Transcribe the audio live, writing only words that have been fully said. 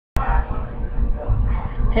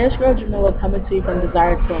Hey, it's girl Jamila coming to you from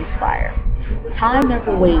Desire to Inspire. Time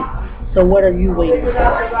never waits, so what are you waiting for?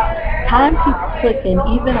 Time keeps clicking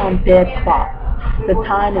even on dead clocks. The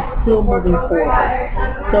time is still moving forward.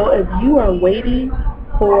 So if you are waiting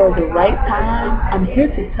for the right time, I'm here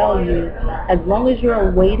to tell you, as long as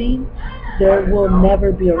you're waiting, there will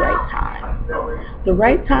never be a right time. The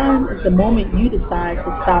right time is the moment you decide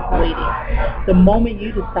to stop waiting, the moment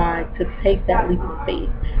you decide to take that leap of faith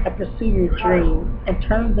and pursue your dreams and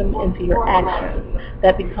turn them into your actions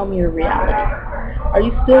that become your reality. Are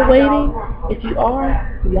you still waiting? If you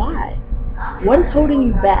are, why? What is holding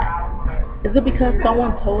you back? Is it because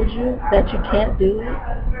someone told you that you can't do it?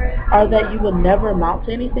 Or that you will never amount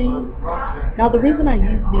to anything? Now, the reason I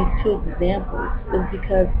use these two examples is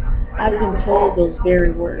because I've been told those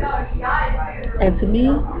very words. And to me,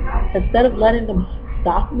 instead of letting them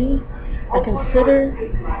stop me, I consider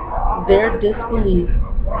their disbelief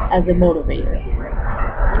as a motivator.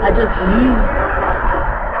 I just used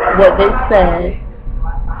what they said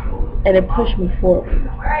and it pushed me forward.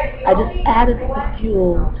 I just added the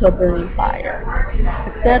fuel to a burning fire.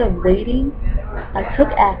 Instead of waiting, I took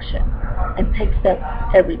action and take steps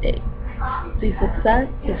every day. See, success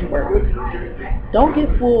is work. Don't get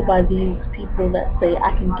fooled by these people that say,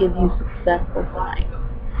 I can give you success overnight.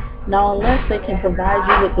 Now, unless they can provide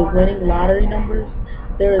you with the winning lottery numbers,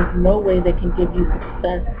 there is no way they can give you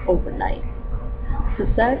success overnight.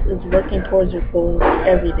 Success is working towards your goals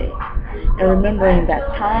every day and remembering that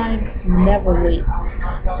time never waits.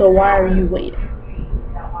 So why are you waiting?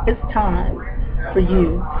 It's time for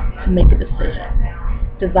you to make a decision.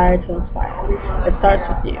 Desire to inspire. It starts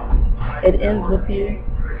with you. It ends with you.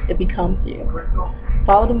 It becomes you.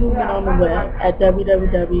 Follow the movement on the web at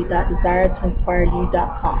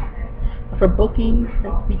www.desiretoinspireyou.com. For bookings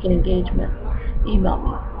and speaking engagements, email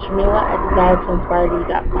me,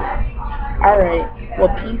 Jamila@desiretoinspireyou.com. Alright, well,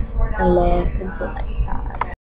 peace and love until next time.